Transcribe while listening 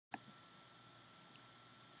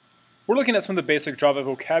We're looking at some of the basic Java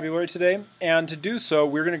vocabulary today, and to do so,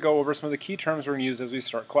 we're going to go over some of the key terms we're going to use as we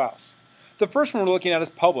start class. The first one we're looking at is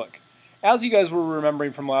public. As you guys were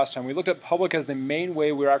remembering from last time, we looked at public as the main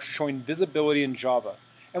way we're actually showing visibility in Java.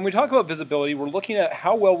 And when we talk about visibility, we're looking at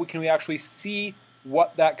how well we can actually see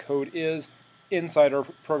what that code is inside our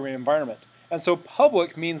programming environment. And so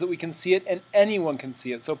public means that we can see it and anyone can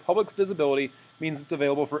see it. So public's visibility means it's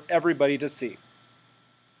available for everybody to see.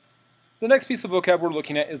 The next piece of vocab we're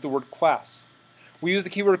looking at is the word class. We used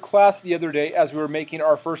the keyword class the other day as we were making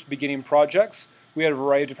our first beginning projects. We had a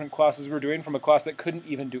variety of different classes we were doing, from a class that couldn't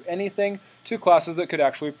even do anything to classes that could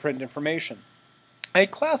actually print information. A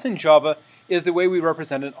class in Java is the way we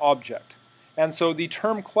represent an object. And so the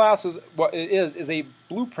term class is what it is a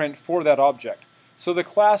blueprint for that object. So the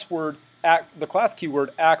class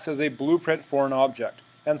keyword acts as a blueprint for an object.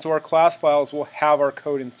 And so our class files will have our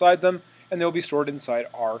code inside them, and they'll be stored inside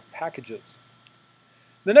our packages.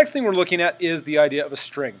 The next thing we're looking at is the idea of a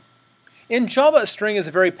string. In Java, a string is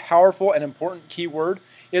a very powerful and important keyword.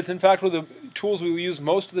 It's in fact one of the tools we use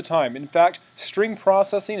most of the time. In fact, string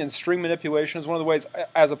processing and string manipulation is one of the ways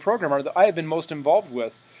as a programmer that I have been most involved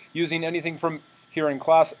with, using anything from here in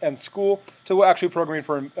class and school to actually programming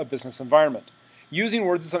for a business environment. Using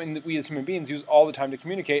words is something that we as human beings use all the time to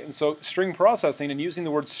communicate, and so string processing and using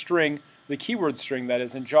the word string, the keyword string that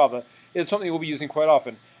is in Java, is something we'll be using quite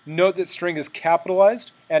often. Note that string is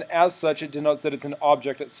capitalized, and as such it denotes that it's an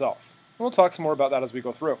object itself. And we'll talk some more about that as we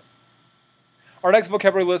go through. Our next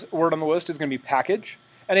vocabulary word on the list is going to be package,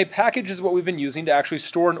 and a package is what we've been using to actually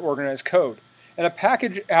store and organize code. And a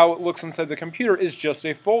package, how it looks inside the computer, is just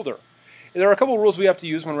a folder. There are a couple of rules we have to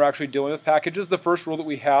use when we're actually dealing with packages. The first rule that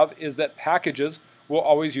we have is that packages will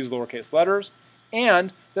always use lowercase letters,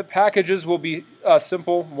 and that packages will be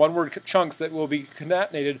simple one-word chunks that will be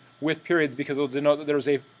concatenated with periods, because it will denote that there's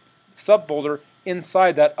a subfolder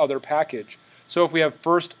inside that other package. So if we have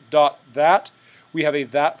first.that, we have a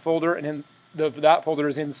that folder, and the that folder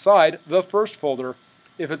is inside the first folder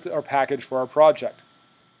if it's our package for our project.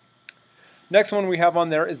 Next one we have on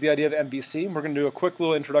there is the idea of MVC. We're going to do a quick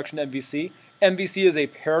little introduction to MVC. MVC is a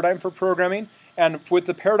paradigm for programming, and with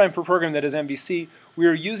the paradigm for programming that is MVC, we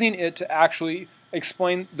are using it to actually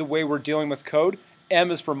explain the way we're dealing with code.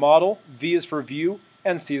 M is for model, V is for view,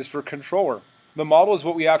 and C is for controller. The model is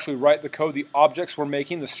what we actually write the code, the objects we're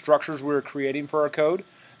making, the structures we're creating for our code.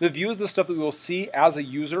 The view is the stuff that we will see as a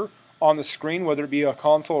user on the screen, whether it be a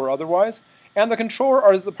console or otherwise. And the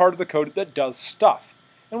controller is the part of the code that does stuff.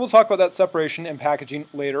 And we'll talk about that separation and packaging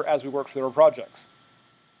later as we work through our projects.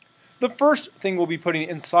 The first thing we'll be putting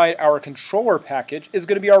inside our controller package is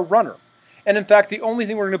going to be our runner. And in fact, the only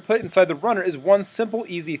thing we're going to put inside the runner is one simple,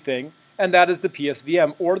 easy thing, and that is the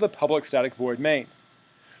PSVM, or the public static void main.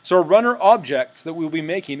 So our runner objects that we'll be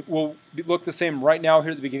making will look the same right now here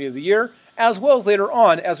at the beginning of the year, as well as later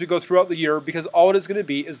on as we go throughout the year, because all it is going to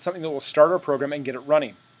be is something that will start our program and get it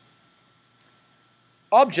running.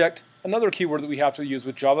 Object, another keyword that we have to use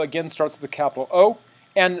with Java, again starts with a capital O,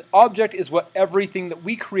 and object is what everything that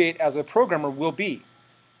we create as a programmer will be.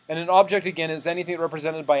 And an object, again, is anything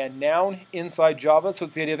represented by a noun inside Java, so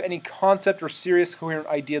it's the idea of any concept or serious coherent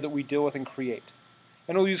idea that we deal with and create.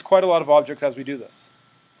 And we'll use quite a lot of objects as we do this.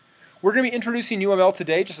 We're going to be introducing UML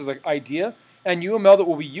today just as an idea, and UML that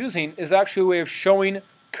we'll be using is actually a way of showing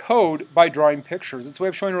code by drawing pictures. It's a way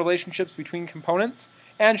of showing relationships between components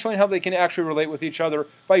and showing how they can actually relate with each other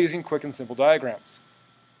by using quick and simple diagrams.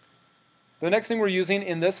 The next thing we're using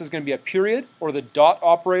in this is going to be a period, or the dot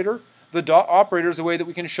operator. The dot operator is a way that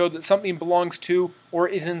we can show that something belongs to or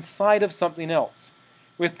is inside of something else.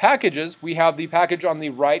 With packages, we have the package on the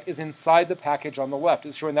right is inside the package on the left.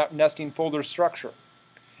 It's showing that nesting folder structure.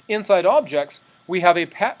 Inside objects, we have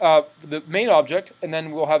the main object, and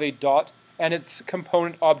then we'll have a dot and its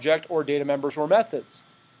component object or data members or methods.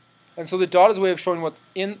 And so the dot is a way of showing what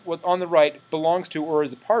on the right belongs to or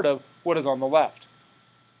is a part of what is on the left.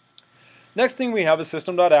 Next thing we have is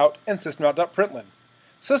system.out and system.out.println.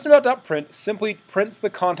 System.out.print simply prints the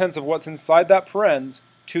contents of what's inside that parens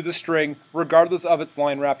to the string regardless of its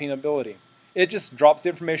line wrapping ability. It just drops the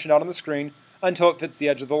information out on the screen until it fits the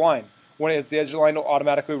edge of the line. When it hits the edge of the line, it will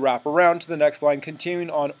automatically wrap around to the next line,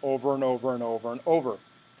 continuing on over and over and over and over.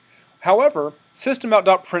 However,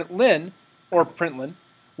 system.out.println, or println,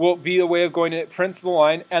 will be a way of going, it prints the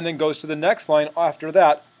line and then goes to the next line after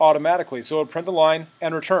that automatically. So it'll print the line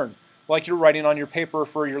and return. Like you're writing on your paper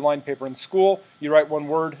for your line paper in school, you write one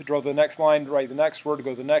word, draw the next line, write the next word,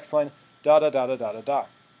 go to the next line, da da da da da da da.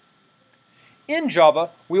 In Java,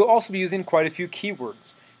 we will also be using quite a few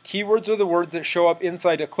keywords. Keywords are the words that show up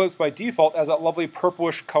inside Eclipse by default as that lovely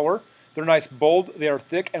purplish color. They're nice bold, they are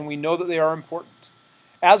thick, and we know that they are important.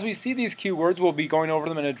 As we see these keywords, we'll be going over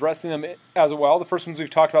them and addressing them as well. The first ones we've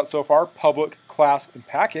talked about so far, public, class, and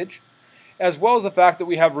package, as well as the fact that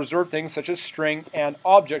we have reserved things such as string and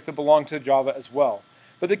object that belong to Java as well.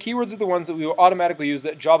 But the keywords are the ones that we will automatically use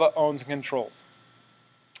that Java owns and controls.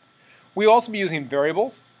 We'll also be using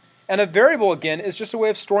variables. And a variable, again, is just a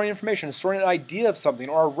way of storing information, storing an idea of something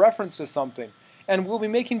or a reference to something. And we'll be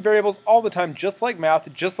making variables all the time, just like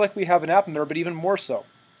math, just like we have an app in there, but even more so.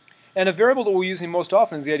 And a variable that we're using most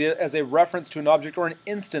often is the idea as a reference to an object or an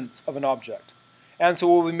instance of an object. And so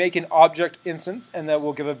we'll be making object instance, and then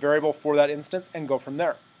we'll give a variable for that instance and go from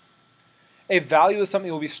there. A value is something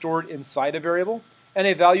that will be stored inside a variable, and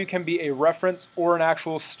a value can be a reference or an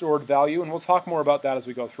actual stored value, and we'll talk more about that as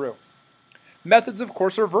we go through. Methods, of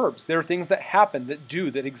course, are verbs. They're things that happen, that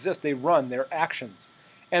do, that exist, they run, they're actions.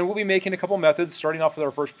 And we'll be making a couple methods starting off with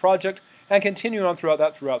our first project and continuing on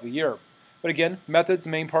throughout the year. But again, methods,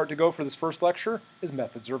 main part to go for this first lecture is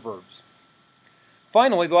methods or verbs.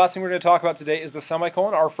 Finally, the last thing we're going to talk about today is the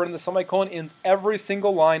semicolon. Our friend, the semicolon ends every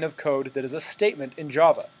single line of code that is a statement in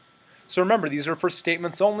Java. So remember, these are for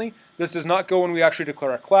statements only. This does not go when we actually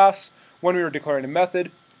declare a class, when we are declaring a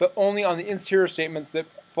method, but only on the interior statements that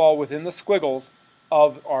fall within the squiggles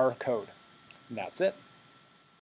of our code. And that's it.